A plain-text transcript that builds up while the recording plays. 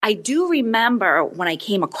I do remember when I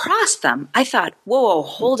came across them, I thought, whoa,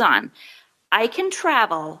 hold on. I can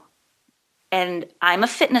travel and I'm a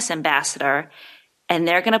fitness ambassador, and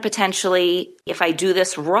they're going to potentially, if I do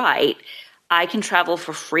this right, I can travel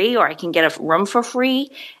for free or I can get a room for free.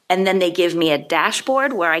 And then they give me a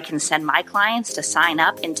dashboard where I can send my clients to sign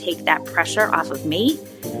up and take that pressure off of me.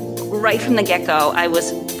 Right from the get-go, I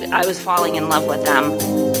was falling in love with them.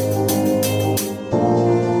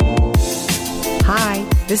 Hi,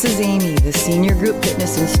 this is Amy, the Senior Group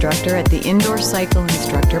Fitness Instructor at the Indoor Cycle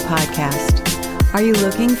Instructor Podcast. Are you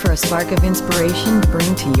looking for a spark of inspiration to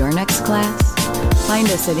bring to your next class? Find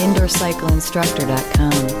us at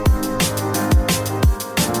indoorcycleinstructor.com.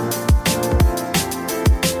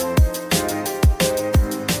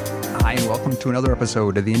 Hi, and welcome to another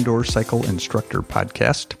episode of the Indoor Cycle Instructor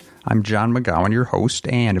Podcast. I'm John McGowan, your host,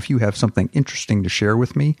 and if you have something interesting to share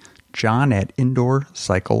with me, John at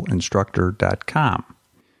indoorcycleinstructor.com.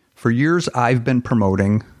 For years, I've been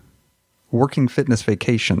promoting working fitness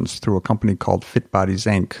vacations through a company called Fit Bodies,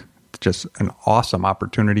 Inc. Just an awesome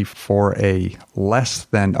opportunity for a less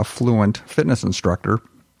than affluent fitness instructor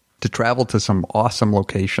to travel to some awesome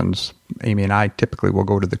locations. Amy and I typically will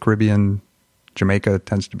go to the Caribbean. Jamaica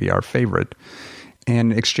tends to be our favorite.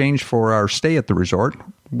 In exchange for our stay at the resort,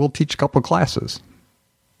 we'll teach a couple classes.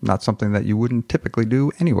 Not something that you wouldn't typically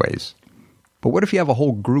do anyways. But what if you have a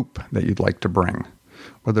whole group that you'd like to bring?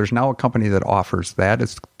 Well, there's now a company that offers that.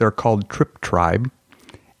 They're called Trip Tribe,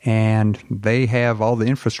 and they have all the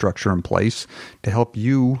infrastructure in place to help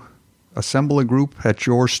you assemble a group at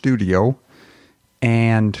your studio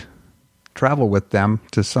and travel with them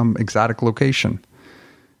to some exotic location.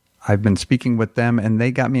 I've been speaking with them, and they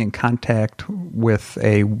got me in contact with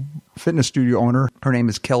a fitness studio owner. Her name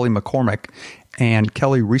is Kelly McCormick, and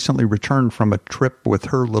Kelly recently returned from a trip with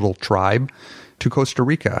her little tribe to Costa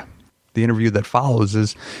Rica. The interview that follows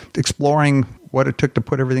is exploring what it took to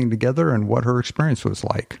put everything together and what her experience was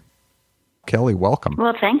like. Kelly, welcome.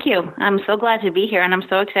 Well, thank you. I'm so glad to be here, and I'm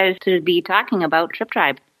so excited to be talking about Trip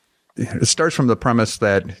Tribe. It starts from the premise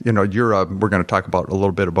that, we're going to talk about a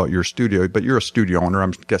little bit about your studio, but you're a studio owner.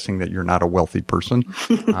 I'm guessing that you're not a wealthy person.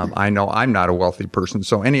 I know I'm not a wealthy person.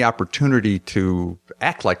 So any opportunity to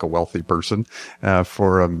act like a wealthy person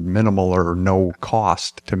for a minimal or no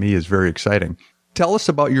cost to me is very exciting. Tell us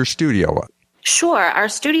about your studio. Sure. Our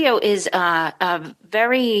studio is a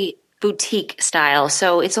very boutique style.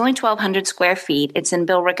 So it's only 1,200 square feet. It's in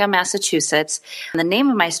Billerica, Massachusetts. And the name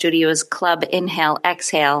of my studio is Club Inhale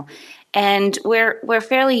Exhale. And we're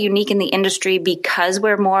fairly unique in the industry because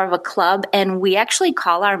we're more of a club, and we actually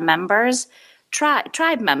call our members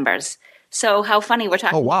tribe members. So how funny we're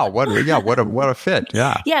talking. Oh, wow. What a fit.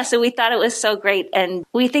 Yeah. Yeah. So we thought it was so great. And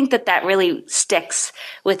we think that really sticks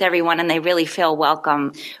with everyone and they really feel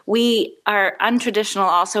welcome. We are untraditional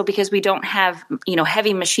also because we don't have,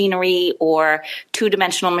 heavy machinery or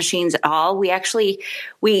two-dimensional machines at all. We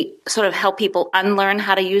sort of help people unlearn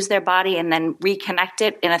how to use their body and then reconnect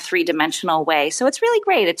it in a three-dimensional way. So it's really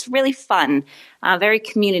great. It's really fun, very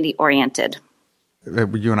community-oriented.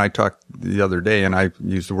 You and I talked the other day, and I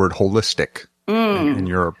used the word holistic in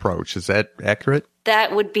your approach. Is that accurate?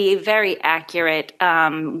 That would be very accurate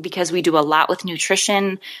because we do a lot with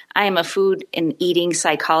nutrition. I am a food and eating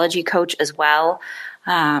psychology coach as well.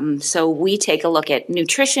 So we take a look at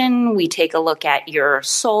nutrition. We take a look at your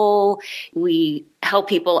soul. We help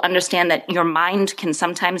people understand that your mind can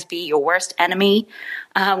sometimes be your worst enemy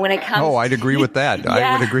when it comes. Oh, I'd agree with that.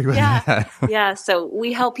 I would agree with that. Yeah. So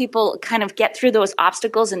we help people kind of get through those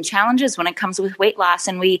obstacles and challenges when it comes with weight loss,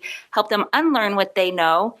 and we help them unlearn what they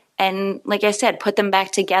know. And like I said, put them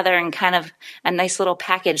back together in kind of a nice little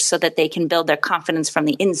package so that they can build their confidence from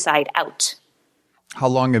the inside out. How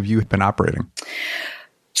long have you been operating?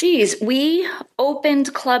 Geez, we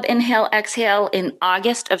opened Club Inhale Exhale in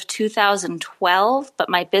August of 2012, but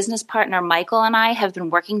my business partner, Michael, and I have been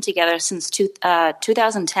working together since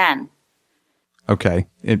 2010. Okay.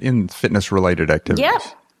 In fitness-related activities.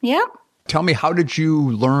 Yep. Tell me, how did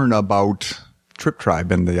you learn about Trip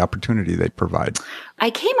Tribe and the opportunity they provide?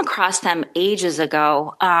 I came across them ages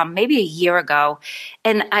ago, maybe a year ago,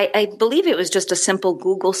 and I believe it was just a simple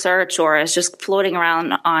Google search, or I was just floating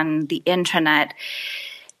around on the internet.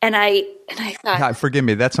 And I thought, yeah, forgive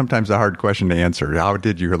me, that's sometimes a hard question to answer. How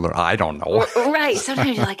did you learn? I don't know. Right.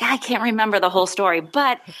 Sometimes you're like, I can't remember the whole story.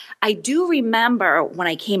 But I do remember when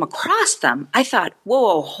I came across them, I thought,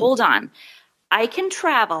 whoa, hold on. I can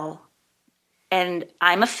travel, and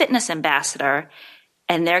I'm a fitness ambassador,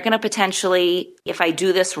 and they're going to potentially, if I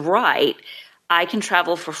do this right, I can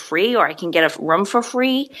travel for free or I can get a room for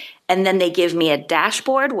free. And then they give me a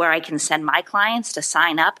dashboard where I can send my clients to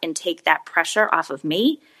sign up and take that pressure off of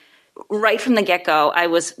me. right from the get-go, I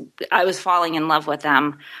was falling in love with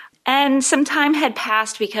them. And some time had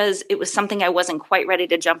passed because it was something I wasn't quite ready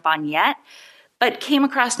to jump on yet, but came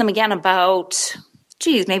across them again about,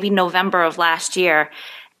 maybe November of last year,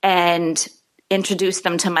 and introduced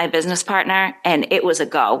them to my business partner, and it was a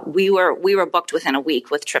go. We were booked within a week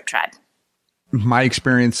with Trip Tribe. My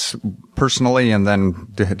experience personally, and then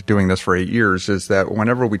doing this for 8 years, is that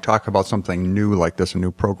whenever we talk about something new like this, a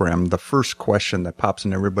new program, the first question that pops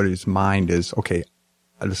in everybody's mind is, okay,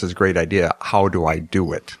 this is a great idea. How do I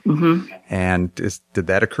do it? Mm-hmm. And did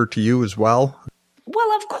that occur to you as well?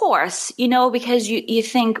 Well, of course, because you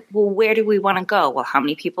think, well, where do we want to go? Well, how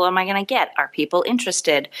many people am I going to get? Are people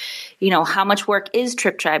interested? How much work is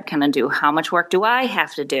Trip Tribe going to do? How much work do I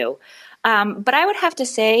have to do? But I would have to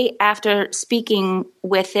say, after speaking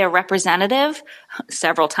with their representative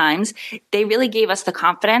several times, they really gave us the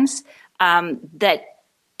confidence that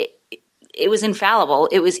it was infallible.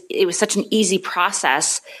 It was such an easy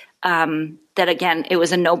process that, again, it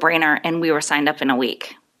was a no-brainer, and we were signed up in a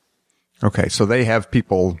week. Okay, so they have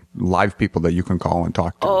live people that you can call and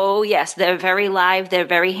talk to. Oh, yes. They're very live. They're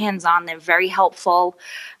very hands-on. They're very helpful.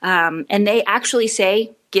 And they actually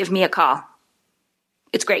say, give me a call.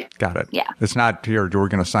 It's great. Got it. Yeah. It's not here, we're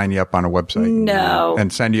going to sign you up on a website. No.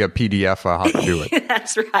 And send you a PDF of how to do it.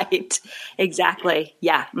 That's right. Exactly.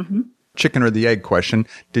 Yeah. Mm-hmm. Chicken or the egg question.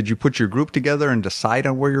 Did you put your group together and decide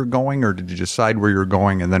on where you're going, or did you decide where you're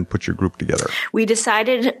going and then put your group together? We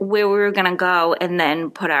decided where we were going to go and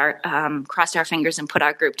then put our crossed our fingers and put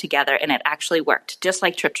our group together, and it actually worked, just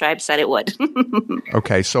like Trip Tribe said it would.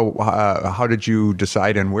 Okay, so how did you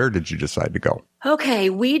decide, and where did you decide to go? Okay,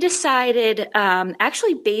 we decided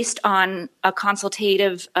actually based on a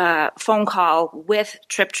consultative phone call with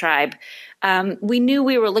Trip Tribe. We knew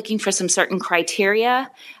we were looking for some certain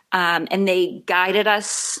criteria. And they guided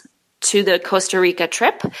us to the Costa Rica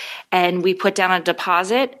trip, and we put down a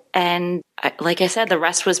deposit. And like I said, the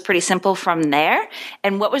rest was pretty simple from there.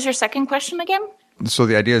 And what was your second question again? So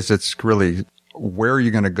the idea is, it's really, where are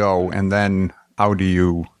you going to go? And then how do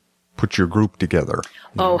you put your group together?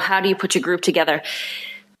 How do you put your group together?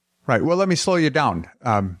 Right. Well, let me slow you down.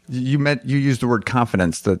 You used the word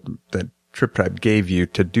confidence that Trip Tribe gave you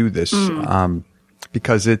to do this,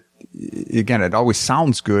 because it always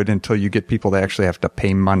sounds good until you get people that actually have to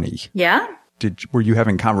pay money. Yeah. Were you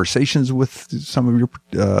having conversations with some of your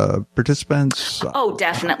participants? Oh,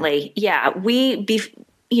 definitely. Yeah. I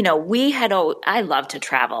love to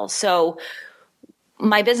travel. So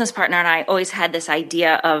my business partner and I always had this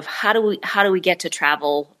idea of how do we get to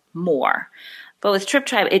travel more? But with Trip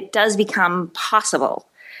Tribe, it does become possible.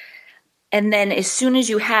 And then as soon as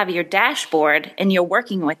you have your dashboard and you're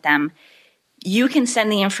working with them, you can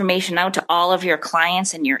send the information out to all of your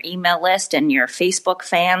clients and your email list and your Facebook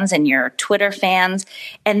fans and your Twitter fans,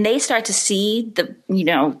 and they start to see the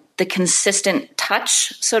consistent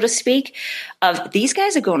touch, so to speak, of these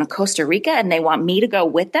guys are going to Costa Rica and they want me to go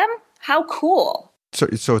with them. How cool. So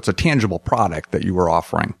it's a tangible product that you were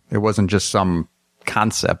offering. It wasn't just some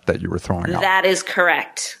concept that you were throwing out. That is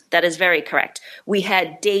correct. That is very correct. We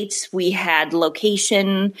had dates, we had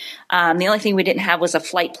location. The only thing we didn't have was a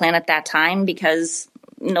flight plan at that time, because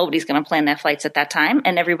nobody's going to plan their flights at that time,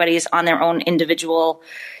 and everybody's on their own individual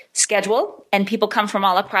schedule, and people come from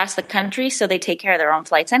all across the country, so they take care of their own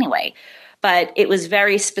flights anyway. But it was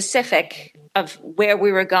very specific of where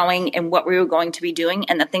we were going and what we were going to be doing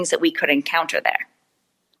and the things that we could encounter there.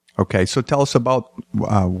 Okay, so tell us about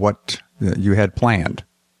what you had planned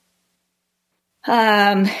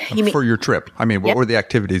for your trip. I mean, what were the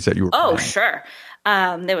activities that you were planning? Oh, sure.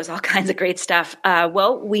 There was all kinds of great stuff.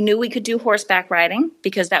 Well, we knew we could do horseback riding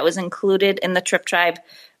because that was included in the Trip Tribe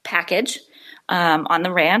package on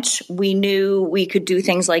the ranch. We knew we could do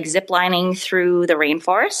things like zip lining through the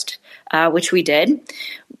rainforest, which we did.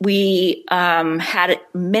 We had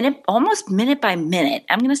almost minute by minute,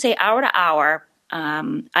 I'm going to say hour to hour,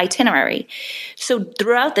 itinerary. So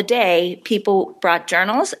throughout the day, people brought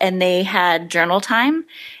journals and they had journal time,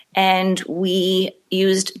 and we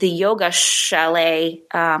used the yoga chalet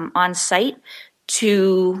on site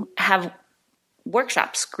to have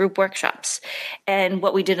workshops, group workshops. And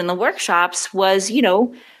what we did in the workshops was,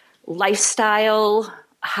 lifestyle.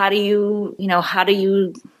 How do you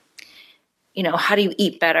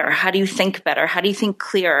eat better? How do you think better? How do you think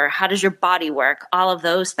clearer? How does your body work? All of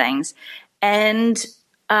those things. And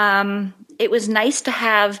it was nice to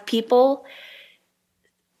have people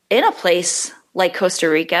in a place like Costa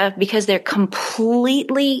Rica because they're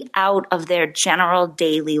completely out of their general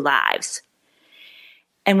daily lives.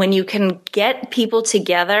 And when you can get people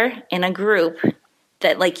together in a group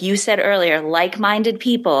that, like you said earlier, like-minded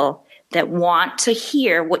people that want to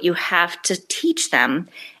hear what you have to teach them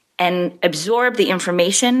and absorb the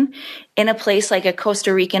information in a place like a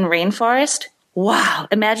Costa Rican rainforest. Wow.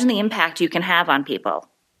 Imagine the impact you can have on people.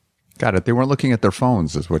 Got it. They weren't looking at their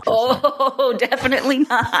phones, is what you're saying. Oh, definitely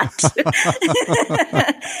not.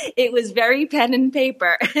 It was very pen and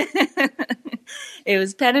paper. It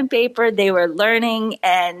was pen and paper. They were learning,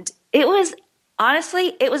 and it was,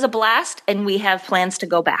 honestly, it was a blast, and we have plans to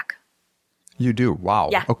go back. You do? Wow.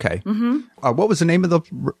 Yeah. Okay. Mm-hmm. What was the name of the,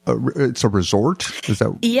 it's a resort? Is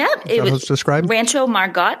that, it was described? Rancho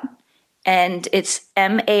Margot, and it's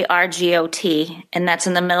Margot, and that's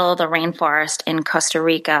in the middle of the rainforest in Costa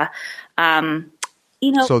Rica.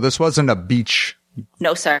 So this wasn't a beach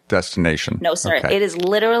no, sir. destination? No, sir. Okay. It is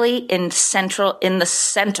literally in the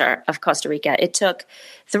center of Costa Rica. It took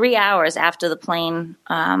 3 hours after the plane.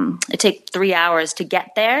 It took 3 hours to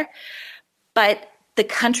get there, but the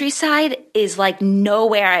countryside is like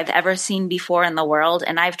nowhere I've ever seen before in the world,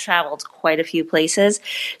 and I've traveled quite a few places.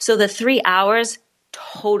 So the 3 hours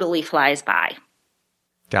totally flies by.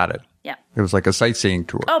 Got it. Yeah. It was like a sightseeing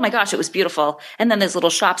tour. Oh my gosh, it was beautiful. And then there's little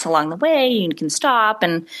shops along the way. You can stop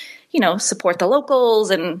and, support the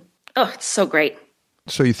locals. And, it's so great.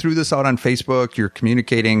 So you threw this out on Facebook. You're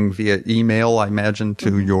communicating via email, I imagine,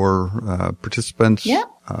 to your participants, your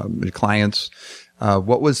clients.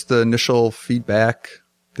 What was the initial feedback?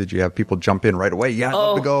 Did you have people jump in right away? Yeah, I'd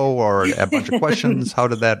love to go, or a bunch of questions? How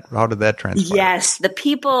did that transpire? Yes, the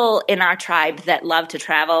people in our tribe that love to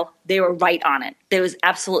travel, they were right on it. There was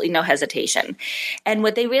absolutely no hesitation. And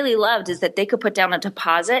what they really loved is that they could put down a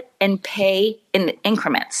deposit and pay in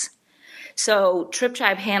increments. So Trip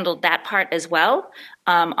Tribe handled that part as well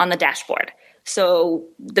on the dashboard. So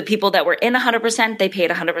the people that were in 100%, they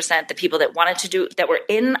paid 100%. The people that that were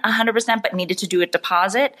in 100% but needed to do a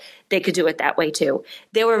deposit, they could do it that way too.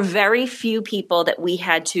 There were very few people that we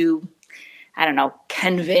had to,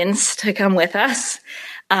 convince to come with us.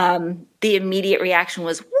 The immediate reaction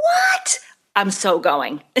was, "What? I'm so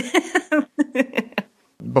going."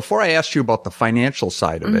 Before I asked you about the financial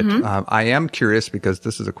side of it, I am curious, because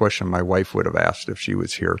this is a question my wife would have asked if she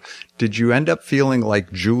was here. Did you end up feeling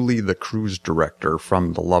like Julie, the cruise director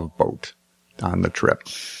from the Love Boat on the trip?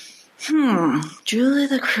 Julie,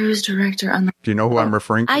 the cruise director on the... Do you know who I'm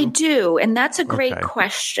referring to? I do, and that's a great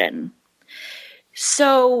question.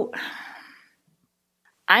 So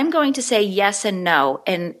I'm going to say yes and no,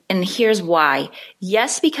 and here's why.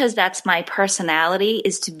 Yes, because that's my personality,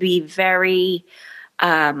 is to be very...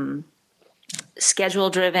 schedule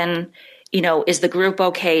driven. Is the group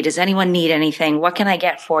okay? Does anyone need anything? What can I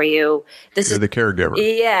get for you? You're the caregiver.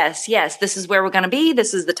 Yes. This is where we're going to be.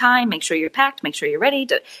 This is the time. Make sure you're packed. Make sure you're ready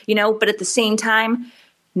to, but at the same time,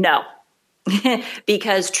 no,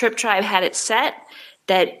 because Trip Tribe had it set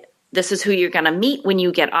that this is who you're going to meet when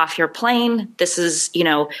you get off your plane. This is,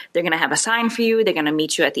 they're going to have a sign for you. They're going to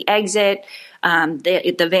meet you at the exit.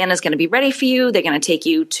 The van is going to be ready for you. They're going to take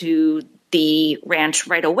you to the ranch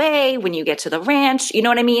right away when you get to the ranch. You know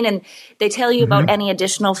what I mean? And they tell you about any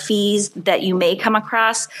additional fees that you may come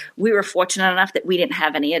across. We were fortunate enough that we didn't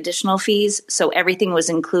have any additional fees, so everything was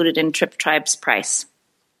included in Trip Tribe's price.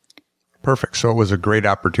 Perfect. So it was a great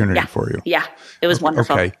opportunity for you. Yeah, it was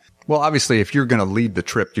wonderful. Okay. Well, obviously, if you're going to lead the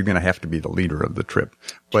trip, you're going to have to be the leader of the trip.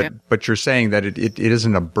 But you're saying that it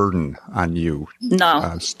isn't a burden on you.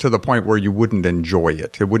 No. To the point where you wouldn't enjoy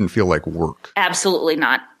it. It wouldn't feel like work. Absolutely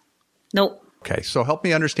not. Nope. Okay. So help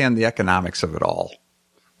me understand the economics of it all.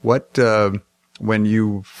 What, when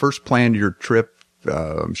you first planned your trip,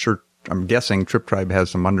 I'm guessing Trip Tribe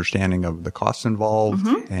has some understanding of the costs involved.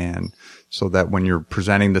 And so that when you're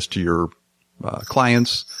presenting this to your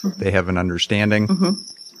clients, they have an understanding.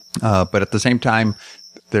 But at the same time,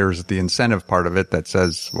 there's the incentive part of it that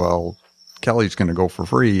says, well, Kelly's going to go for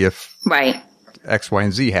free if X, Y,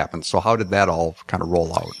 and Z happens. So how did that all kind of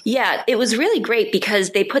roll out? Yeah, it was really great because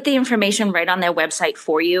they put the information right on their website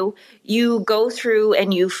for you. You go through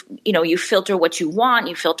and you filter what you want,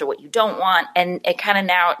 you filter what you don't want, and it kind of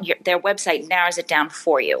their website narrows it down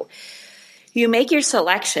for you. You make your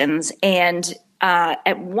selections, and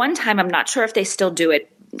at one time, I'm not sure if they still do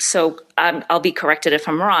it, so I'll be corrected if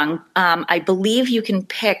I'm wrong. I believe you can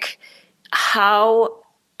pick how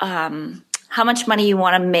much money you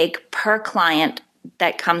want to make per client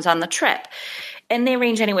that comes on the trip. And they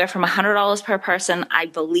range anywhere from $100 per person, I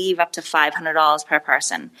believe, up to $500 per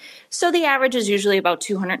person. So the average is usually about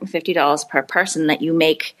 $250 per person that you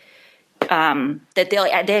make. That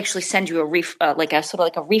they actually send you a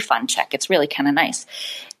refund check. It's really kind of nice.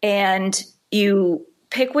 And you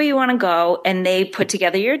pick where you want to go, and they put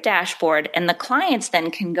together your dashboard, and the clients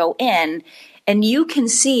then can go in, and you can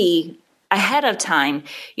see ahead of time,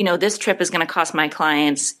 this trip is going to cost my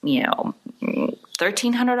clients,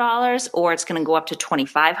 $1,300, or it's going to go up to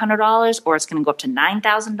 $2,500, or it's going to go up to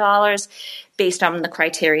 $9,000 based on the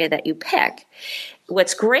criteria that you pick.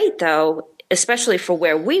 What's great, though, especially for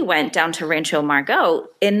where we went down to Rancho Margot,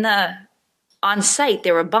 on site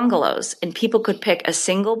there were bungalows, and people could pick a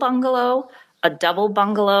single bungalow, a double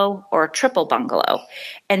bungalow, or a triple bungalow,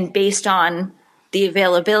 and based on the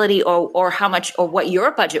availability or how much or what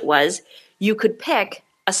your budget was, you could pick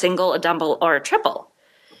a single, a double, or a triple.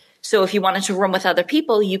 So if you wanted to room with other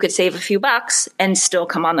people, you could save a few bucks and still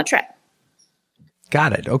come on the trip.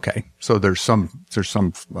 Got it. Okay. So there's some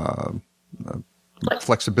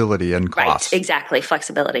flexibility in cost. Right. Exactly.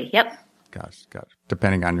 Flexibility. Yep. Got it.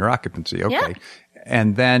 Depending on your occupancy. Okay. Yeah.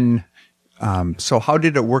 And then, so how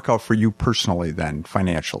did it work out for you personally then,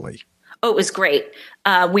 financially? Oh, it was great.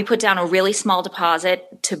 We put down a really small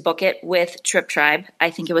deposit to book it with Trip Tribe.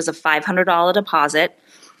 I think it was a $500 deposit,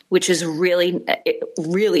 which is really,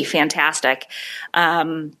 really fantastic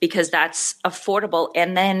because that's affordable.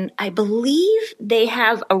 And then I believe they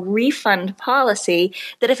have a refund policy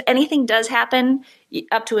that if anything does happen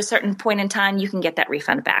up to a certain point in time, you can get that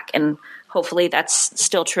refund back. And hopefully that's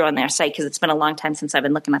still true on their site because it's been a long time since I've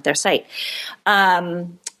been looking at their site.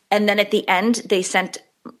 And then at the end, they sent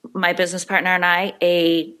my business partner and I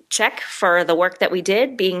a check for the work that we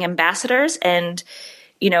did being ambassadors and,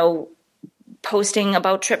 posting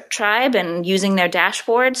about Trip Tribe and using their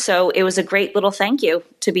dashboard. So it was a great little thank you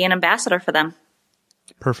to be an ambassador for them.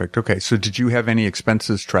 Perfect. Okay. So did you have any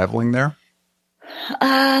expenses traveling there?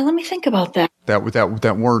 Let me think about that. That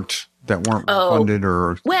weren't funded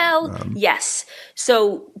or? Well, yes.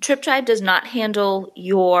 So Trip Tribe does not handle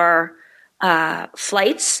your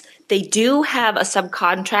flights. They do have a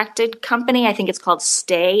subcontracted company. I think it's called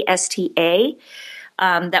Stay, STA.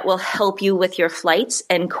 That will help you with your flights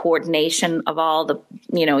and coordination of all the,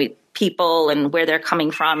 people and where they're coming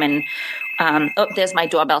from. And, there's my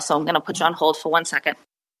doorbell. So I'm going to put you on hold for 1 second.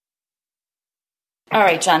 All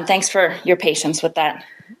right, John, thanks for your patience with that.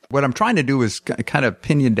 What I'm trying to do is kind of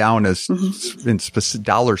pin you down as in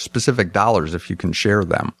specific dollars, if you can share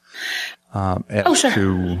them, sure.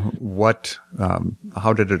 to what,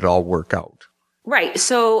 how did it all work out? Right.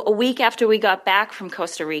 So a week after we got back from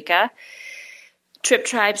Costa Rica, Trip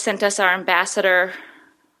Tribe sent us our ambassador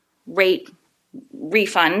rate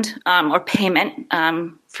refund or payment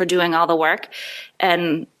for doing all the work.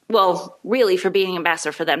 And, well, really for being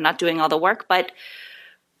ambassador for them, not doing all the work, but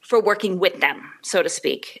for working with them, so to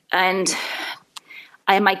speak. And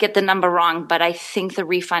I might get the number wrong, but I think the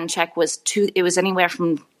refund check was it was anywhere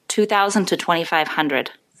from $2,000 to $2,500.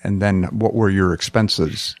 And then what were your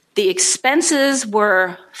expenses? The expenses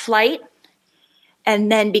were flight.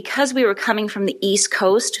 And then because we were coming from the East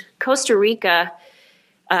Coast, Costa Rica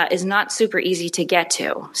is not super easy to get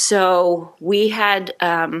to. So we had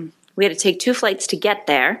to take 2 flights to get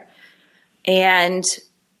there. And,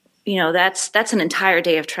 that's an entire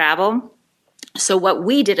day of travel. So what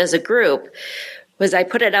we did as a group was I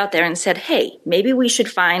put it out there and said, hey, maybe we should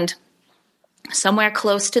find somewhere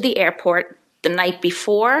close to the airport the night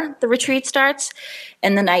before the retreat starts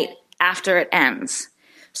and the night after it ends.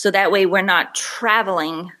 So that way we're not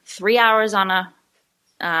traveling 3 hours on a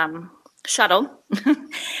shuttle,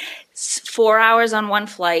 4 hours on one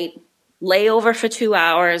flight, layover for 2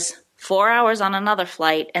 hours, 4 hours on another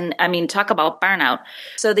flight. And I mean, talk about burnout.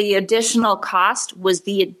 So the additional cost was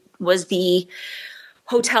the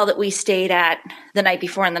hotel that we stayed at the night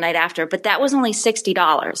before and the night after, but that was only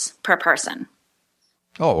 $60 per person.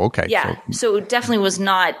 Oh, okay. Yeah. So it definitely was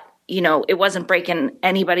not, it wasn't breaking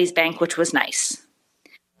anybody's bank, which was nice.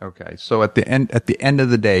 Okay. So at the end of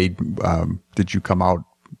the day, did you come out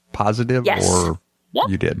positive? Yes. Or Yep.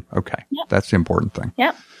 You did? Okay. Yep. That's the important thing.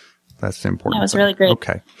 Yep. That's the important thing. That was really great.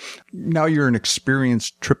 Okay. Now you're an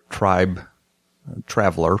experienced Trip Tribe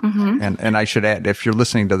traveler. Mm-hmm. And I should add, if you're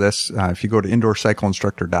listening to this, if you go to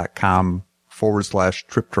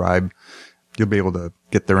indoorcycleinstructor.com/Trip Tribe, you'll be able to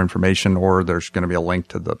get their information, or there's going to be a link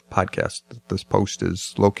to the podcast that this post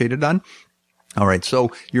is located on. All right. So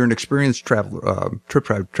you're an experienced traveler, Trip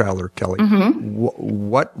Tribe traveler, Kelly. Mm-hmm.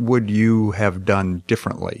 What would you have done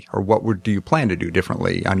differently, or do you plan to do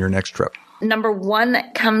differently on your next trip? Number one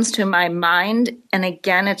that comes to my mind, and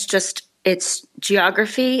again, it's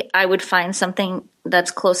geography. I would find something that's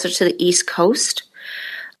closer to the East Coast.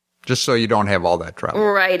 Just so you don't have all that travel.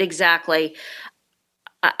 Right. Exactly.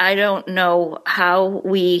 I don't know how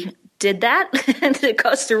we did that to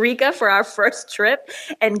Costa Rica for our first trip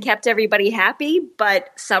and kept everybody happy, but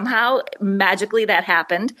somehow magically that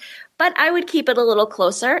happened. But I would keep it a little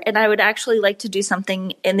closer, and I would actually like to do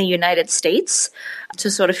something in the United States to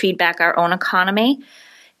sort of feed back our own economy.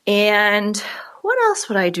 And what else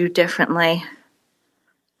would I do differently?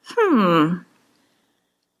 How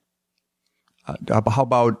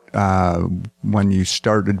about when you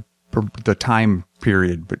started the time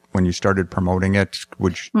period, but when you started promoting it,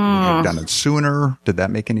 would you have done it sooner? Did that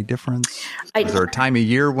make any difference? Is there a time of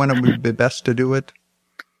year when it would be best to do it?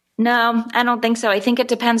 No, I don't think so. I think it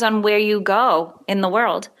depends on where you go in the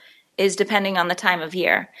world, is depending on the time of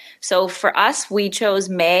year. So for us, we chose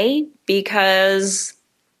May because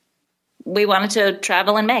we wanted to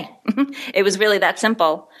travel in May. It was really that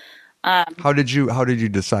simple. How did you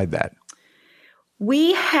decide that?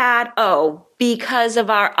 We had, because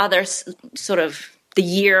of our other sort of, the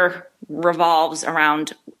year revolves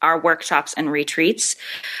around our workshops and retreats.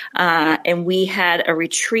 And we had a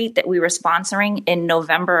retreat that we were sponsoring in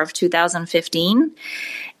November of 2015.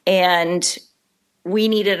 And we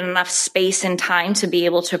needed enough space and time to be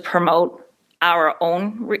able to promote our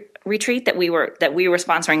own retreat that we were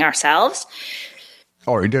sponsoring ourselves.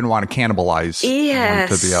 Or you didn't want to cannibalize one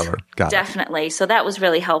to the other. Got definitely. So that was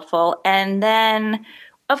really helpful. And then,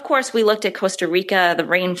 of course, we looked at Costa Rica, the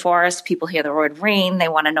rainforest. People hear the word rain. They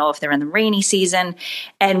want to know if they're in the rainy season.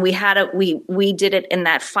 And we did it in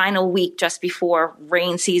that final week just before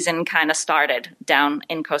rain season kind of started down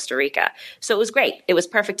in Costa Rica. So it was great. It was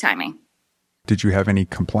perfect timing. Did you have any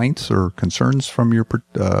complaints or concerns from your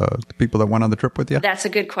people that went on the trip with you? That's a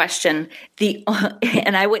good question.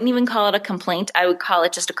 And I wouldn't even call it a complaint. I would call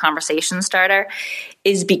it just a conversation starter,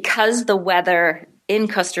 is because the weather in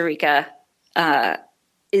Costa Rica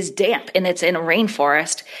is damp and it's in a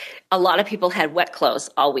rainforest. A lot of people had wet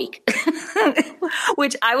clothes all week,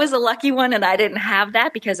 which I was a lucky one, and I didn't have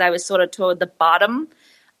that because I was sort of toward the bottom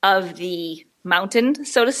of the mountain,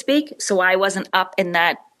 so to speak. So I wasn't up in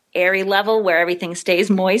that airy level where everything stays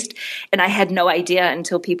moist. And I had no idea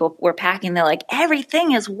until people were packing. They're like,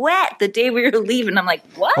 everything is wet the day we were leaving. I'm like,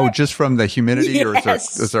 what? Oh, just from the humidity?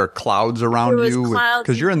 Yes. Or is there clouds around you?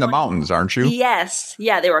 Because you're in the mountains, aren't you? Yes.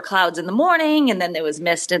 Yeah, there were clouds in the morning, and then there was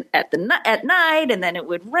mist at night, and then it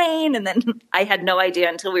would rain. And then I had no idea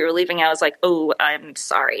until we were leaving. I was like, oh, I'm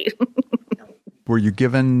sorry. Were you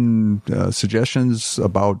given suggestions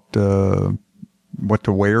about what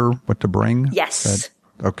to wear, what to bring? Yes.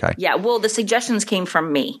 Okay. Yeah. Well, the suggestions came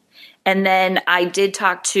from me. And then I did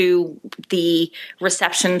talk to the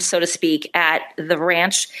reception, so to speak, at the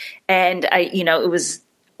ranch. And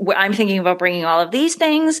I'm thinking about bringing all of these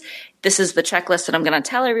things. This is the checklist that I'm going to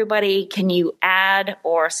tell everybody. Can you add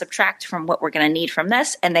or subtract from what we're going to need from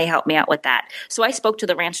this? And they helped me out with that. So I spoke to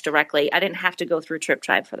the ranch directly. I didn't have to go through Trip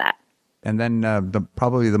Tribe for that. And then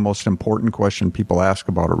probably the most important question people ask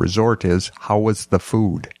about a resort is, how was the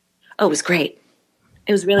food? Oh, it was great.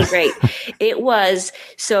 It was really great. It was.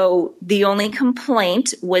 So the only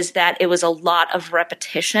complaint was that it was a lot of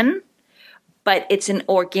repetition, but it's an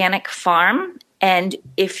organic farm. And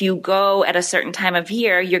if you go at a certain time of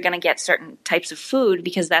year, you're going to get certain types of food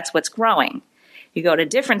because that's what's growing. You go at a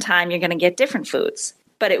different time, you're going to get different foods.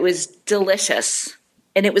 But it was delicious.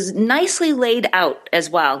 And it was nicely laid out as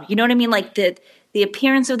well. You know what I mean? Like the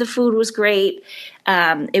appearance of the food was great.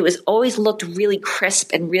 It was always looked really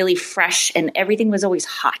crisp and really fresh, and everything was always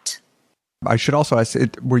hot. I should also ask,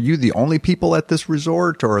 were you the only people at this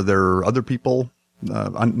resort, or are there other people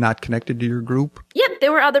not connected to your group? Yep,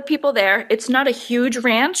 there were other people there. It's not a huge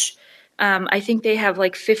ranch. I think they have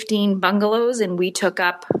like 15 bungalows, and we took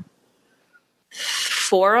up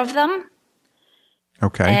 4 of them.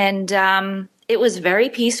 Okay. And it was very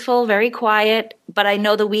peaceful, very quiet. But I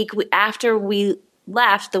know the week after we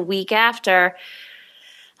left, the week after,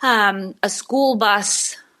 a school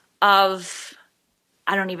bus of,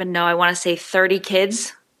 I don't even know, I want to say 30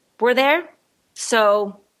 kids were there.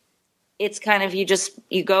 So it's kind of,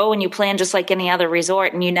 you go and you plan just like any other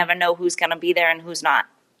resort, and you never know who's going to be there and who's not.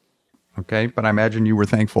 Okay, but I imagine you were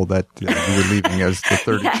thankful that you were leaving as the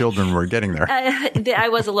 30 children were getting there. I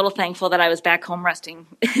was a little thankful that I was back home resting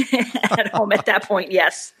at home at that point,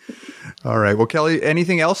 yes. All right. Well, Kelly,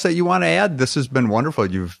 anything else that you want to add? This has been wonderful.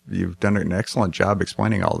 You've done an excellent job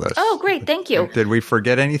explaining all this. Oh, great. Thank you. Did we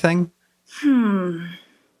forget anything? Oh,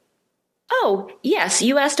 yes.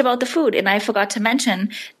 You asked about the food, and I forgot to mention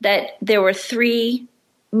that there were 3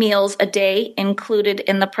 meals a day included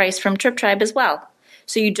in the price from Trip Tribe as well.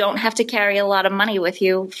 So you don't have to carry a lot of money with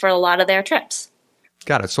you for a lot of their trips.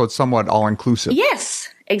 Got it. So it's somewhat all-inclusive. Yes,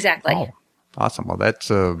 exactly. Oh, awesome. Well, that's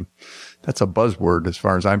a buzzword as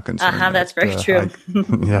far as I'm concerned. That's very true.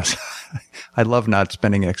 Yes. I love not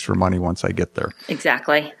spending extra money once I get there.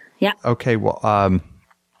 Exactly. Yeah. Okay. Well,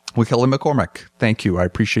 Well, Kelly McCormick, thank you. I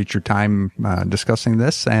appreciate your time discussing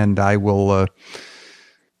this, and I will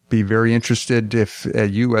be very interested if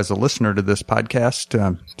you, as a listener to this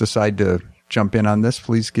podcast, decide to jump in on this.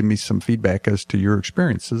 Please give me some feedback as to your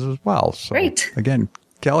experiences as well. So, great. Again,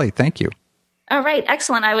 Kelly, thank you. All right.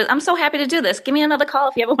 Excellent. I'm so happy to do this. Give me another call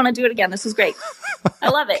if you ever want to do it again. This was great. I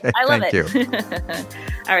love it. Okay, I love thank it. you.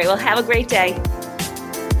 All right. Well, have a great day.